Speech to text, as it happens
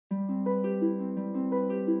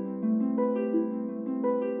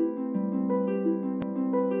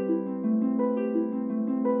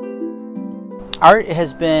Art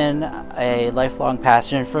has been a lifelong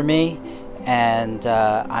passion for me, and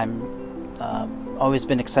I'm always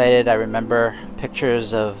been excited. I remember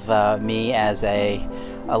pictures of me as a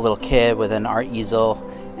little kid with an art easel,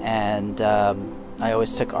 and I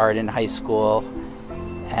always took art in high school,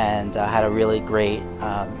 and had a really great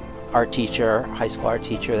art teacher, high school art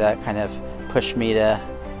teacher, that kind of pushed me to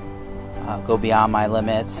go beyond my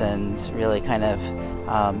limits and really kind of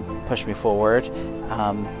push me forward.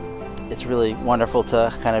 It's really wonderful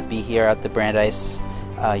to kind of be here at the Brandeis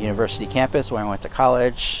University campus where I went to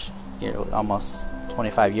college, almost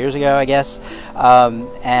 25 years ago, I guess.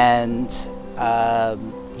 And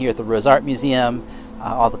here at the Rose Art Museum,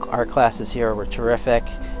 all the art classes here were terrific.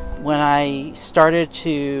 When I started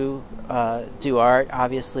to do art,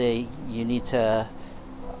 obviously you need to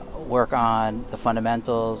work on the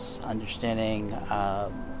fundamentals, understanding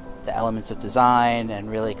the elements of design,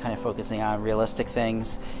 and really kind of focusing on realistic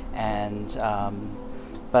things. And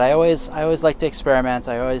but I always like to experiment.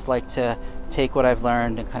 I always like to take what I've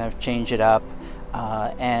learned and kind of change it up.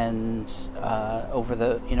 And over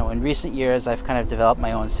the in recent years, I've kind of developed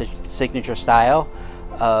my own signature style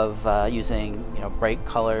of using bright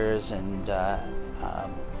colors and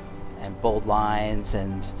bold lines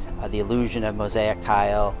and the illusion of mosaic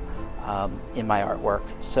tile in my artwork.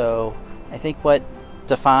 So I think what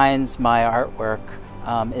defines my artwork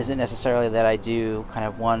isn't necessarily that I do kind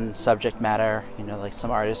of one subject matter, like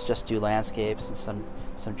some artists just do landscapes and some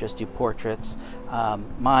just do portraits.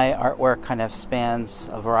 My artwork kind of spans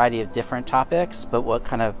a variety of different topics, but what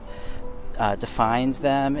kind of defines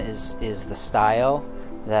them is the style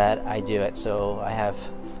that I do it. So I have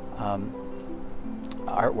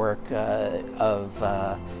artwork of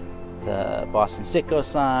the Boston Citgo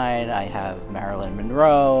sign, I have Marilyn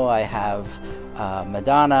Monroe, I have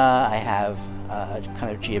Madonna, I have kind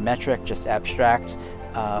of geometric, just abstract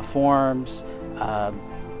forms,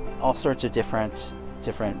 all sorts of different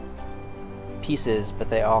pieces, but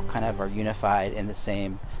they all kind of are unified in the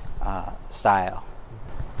same style.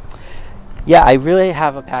 Yeah, I really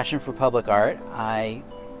have a passion for public art. I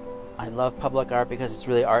love public art because it's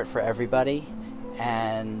really art for everybody,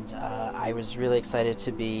 and I was really excited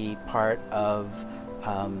to be part of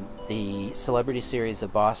the Celebrity Series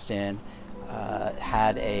of Boston.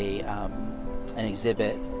 Had an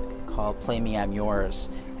exhibit called Play Me, I'm Yours,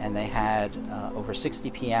 and they had over 60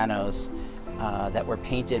 pianos that were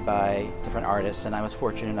painted by different artists, and I was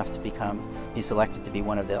fortunate enough to be selected to be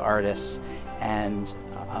one of the artists. And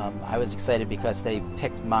I was excited because they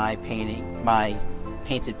picked my painted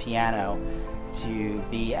piano to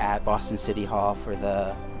be at Boston City Hall for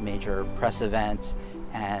the major press event,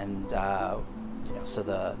 and so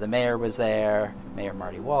the mayor was there, Mayor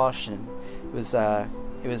Marty Walsh, and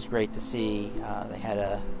it was great to see. They had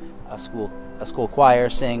a school choir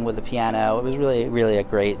sing with the piano. It was really a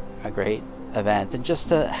great event, and just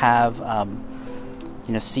to have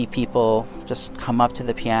see people just come up to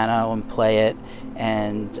the piano and play it,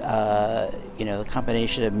 and the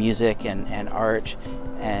combination of music and art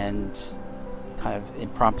and kind of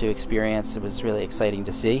impromptu experience, it was really exciting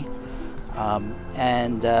to see.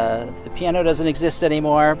 The piano doesn't exist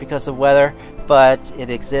anymore because of weather, but it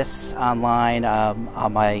exists online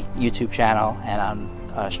on my YouTube channel and on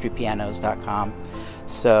streetpianos.com.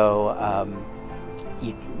 So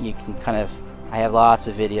you can kind of, I have lots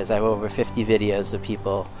of videos. I have over 50 videos of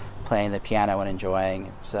people playing the piano and enjoying.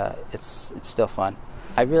 It's still fun.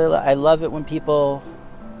 I love it when people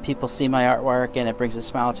see my artwork and it brings a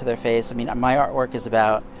smile to their face. I mean, my artwork is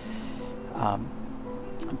about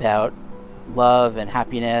love and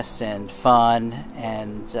happiness and fun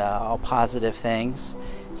and all positive things.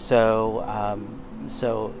 So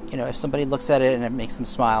if somebody looks at it and it makes them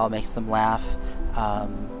smile, it makes them laugh,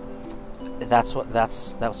 that's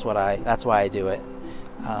why I do it.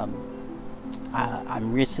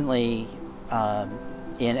 I'm recently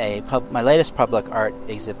in my latest public art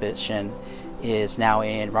exhibition is now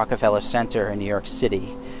in Rockefeller Center in New York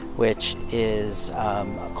City, which is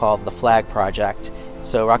called the Flag Project.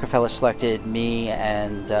 So Rockefeller selected me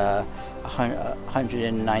and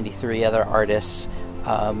 193 other artists,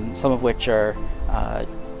 some of which are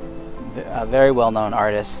very well-known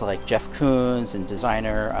artists like Jeff Koons and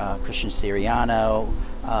designer Christian Siriano,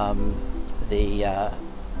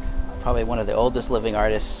 probably one of the oldest living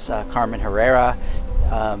artists, Carmen Herrera,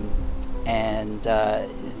 and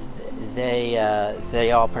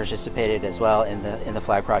they all participated as well in the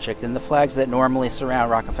Flag Project. And the flags that normally surround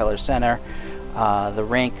Rockefeller Center, the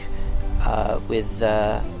rink with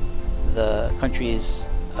the countries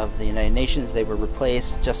of the United Nations, they were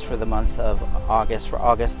replaced just for the month of August,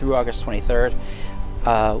 through August 23rd,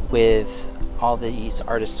 with all these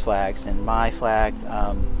artists' flags, and my flag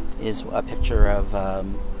is a picture of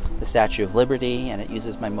the Statue of Liberty, and it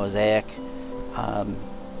uses my mosaic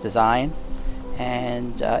design,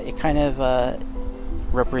 and it kind of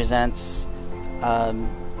represents kind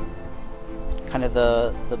of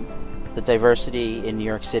the diversity in New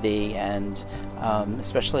York City, and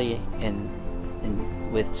especially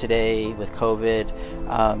with today, with COVID,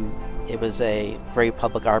 it was a great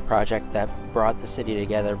public art project that brought the city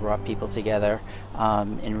together, brought people together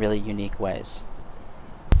in really unique ways.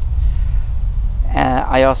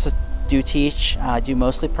 I also do teach, do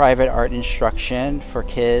mostly private art instruction for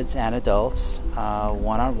kids and adults,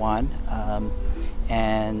 one-on-one,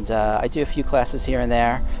 and I do a few classes here and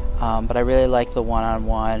there, but I really like the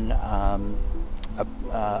one-on-one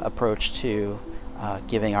approach to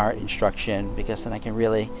giving art instruction, because then I can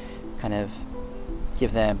really kind of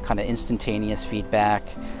give them kind of instantaneous feedback,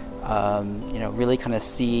 you know, really kind of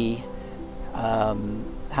see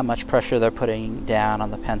how much pressure they're putting down on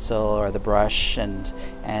the pencil or the brush, and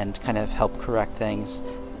kind of help correct things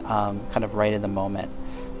kind of right in the moment.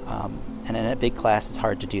 And in a big class, it's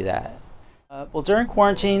hard to do that. Well, during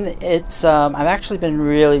quarantine, it's I've actually been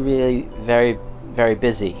really very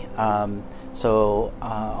busy. So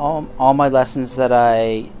all my lessons that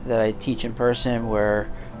I teach in person were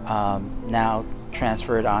now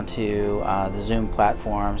transferred onto the Zoom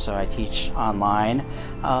platform, so I teach online.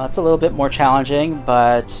 It's a little bit more challenging,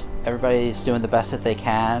 but everybody's doing the best that they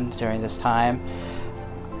can during this time.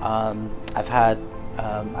 I've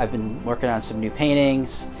been working on some new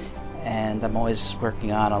paintings, and I'm always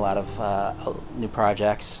working on a lot of new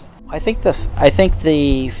projects. I think the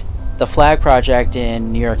flag project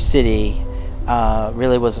in New York City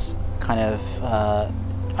really was kind of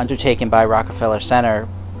undertaken by Rockefeller Center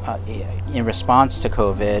in response to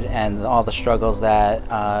COVID and all the struggles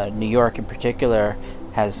that New York in particular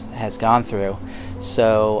has gone through.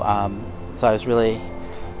 So so I was really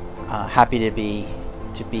happy to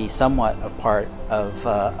be somewhat a part of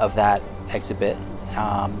that exhibit,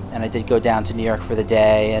 and I did go down to New York for the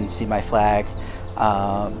day and see my flag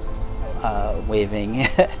waving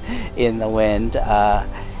in the wind,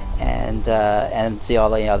 and see all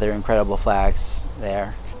the other incredible flags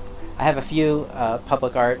there. I have a few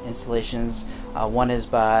public art installations. One is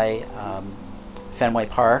by Fenway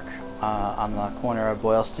Park on the corner of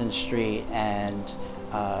Boylston Street and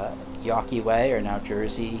Yawkey Way, or now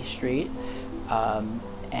Jersey Street,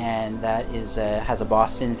 and that is has a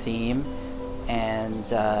Boston theme, and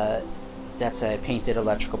that's a painted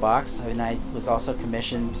electrical box. And I was also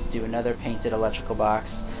commissioned to do another painted electrical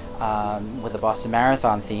box with a Boston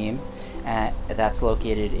Marathon theme, and that's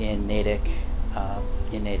located in Natick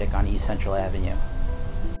on East Central Avenue.